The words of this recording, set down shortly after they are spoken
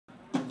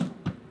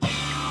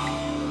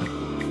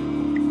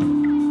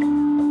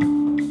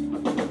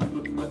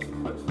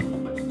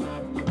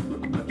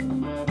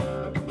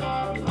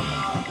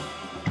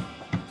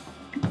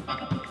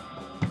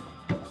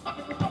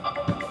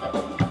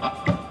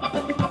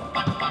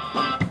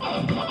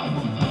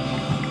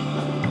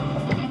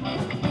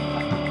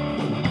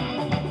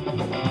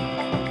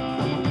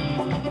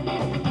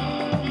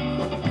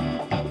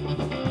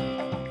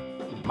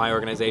my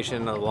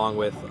organization, along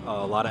with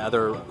a lot of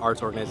other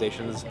arts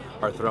organizations,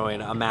 are throwing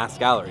AMASS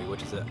Gallery,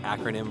 which is an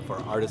acronym for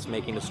Artists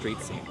Making a Street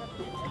Scene.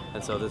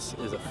 And so this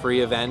is a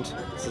free event.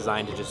 It's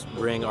designed to just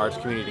bring arts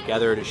community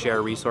together to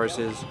share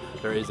resources.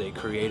 There is a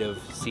creative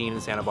scene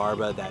in Santa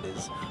Barbara that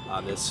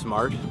is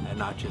smart and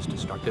not just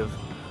destructive.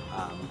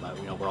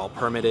 But we're all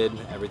permitted.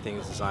 Everything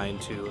is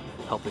designed to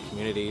help the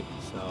community.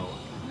 So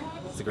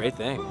it's a great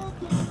thing.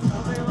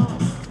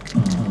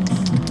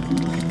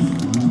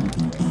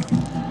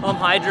 I'm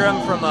Hydra.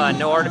 I'm from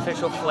No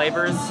Artificial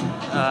Flavors.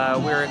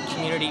 We're a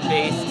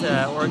community-based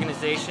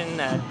organization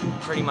that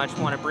pretty much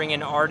want to bring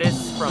in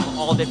artists from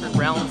all different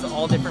realms,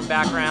 all different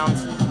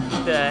backgrounds,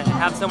 to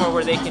have somewhere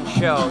where they can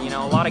show.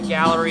 A lot of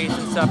galleries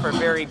and stuff are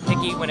very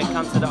picky when it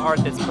comes to the art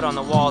that's put on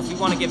the walls. We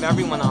want to give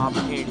everyone the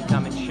opportunity to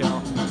come and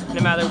show.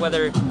 No matter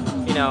whether,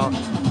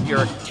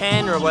 you're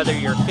 10 or whether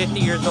you're 50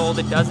 years old,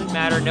 it doesn't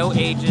matter. No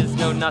ages,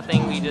 no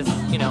nothing. We just,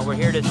 we're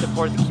here to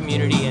support the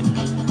community, and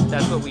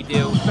that's what we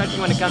do, especially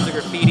when it comes to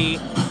graffiti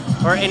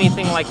or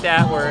anything like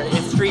that where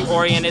it's street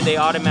oriented. They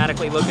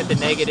automatically look at the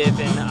negative,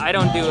 and I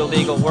don't do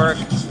illegal work.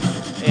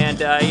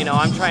 And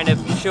I'm trying to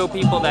show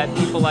people that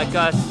people like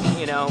us,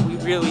 we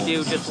really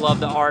do just love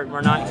the art.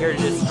 We're not here to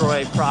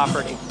destroy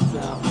property.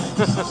 So.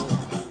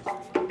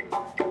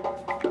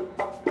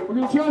 We're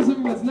going to try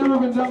something that's never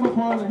been done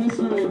before in the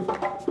history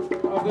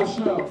of this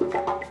show.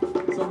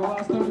 So in the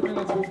last 30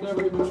 minutes, we've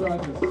never even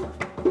tried this.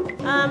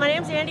 My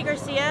name's Andy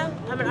Garcia.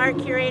 I'm an art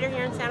curator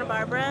here in Santa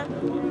Barbara.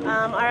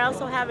 I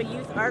also have a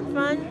youth art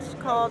fund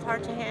called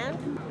Heart to Hand.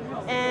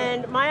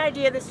 And my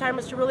idea this time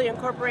was to really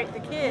incorporate the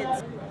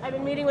kids. I've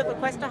been meeting with La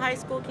Cuesta High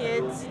School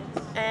kids,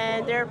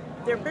 and their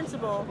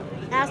principal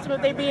asked them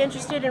if they'd be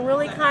interested in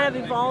really kind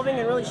of evolving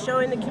and really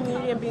showing the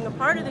community and being a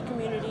part of the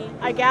community.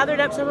 I gathered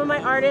up some of my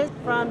artists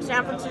from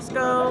San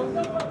Francisco,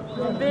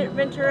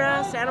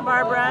 Ventura, Santa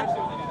Barbara.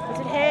 I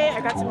said, hey, I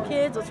got some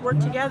kids, let's work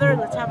together and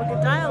let's have a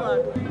good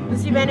dialogue.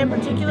 This event in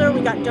particular,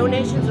 we got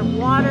donations of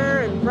water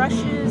and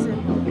brushes,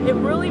 and it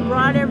really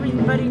brought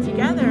everybody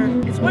together.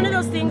 It's one of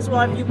those things,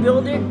 well, if you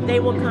build it, they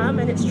will come,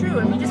 and it's true.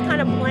 If you just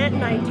kind of plant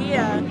an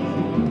idea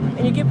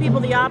and you give people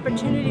the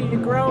opportunity to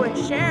grow and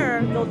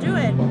share, they'll do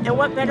it. And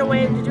what better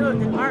way to do it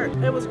than art?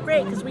 It was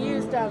great because we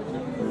used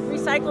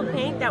recycled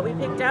paint that we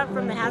picked up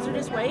from the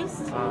hazardous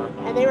waste,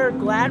 and they were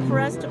glad for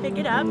us to pick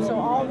it up. So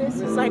all this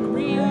is like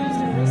reused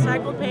and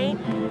recycled paint.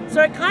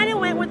 So it kind of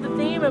went with the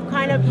theme of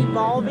kind of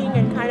evolving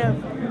and kind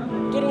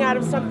of getting out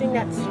of something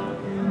that's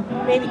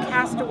maybe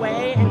cast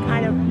away and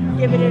kind of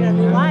giving it a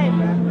new life.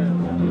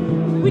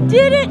 We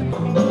did it!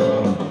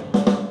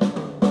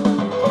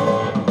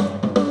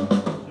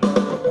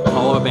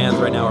 All of the bands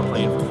right now are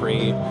playing for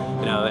free.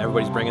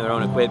 Everybody's bringing their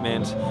own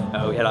equipment.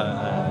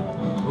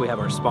 We have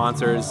our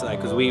sponsors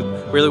because we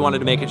really wanted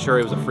to make it sure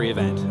it was a free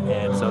event,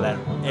 and so that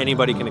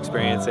anybody can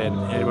experience it,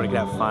 anybody can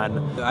have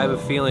fun. I have a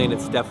feeling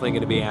it's definitely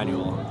going to be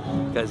annual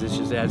because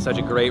it had such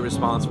a great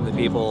response from the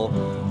people,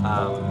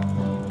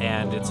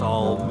 and it's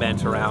all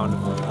meant around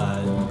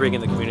bringing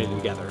the community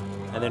together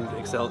and then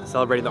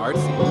celebrating the art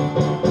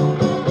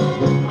scene.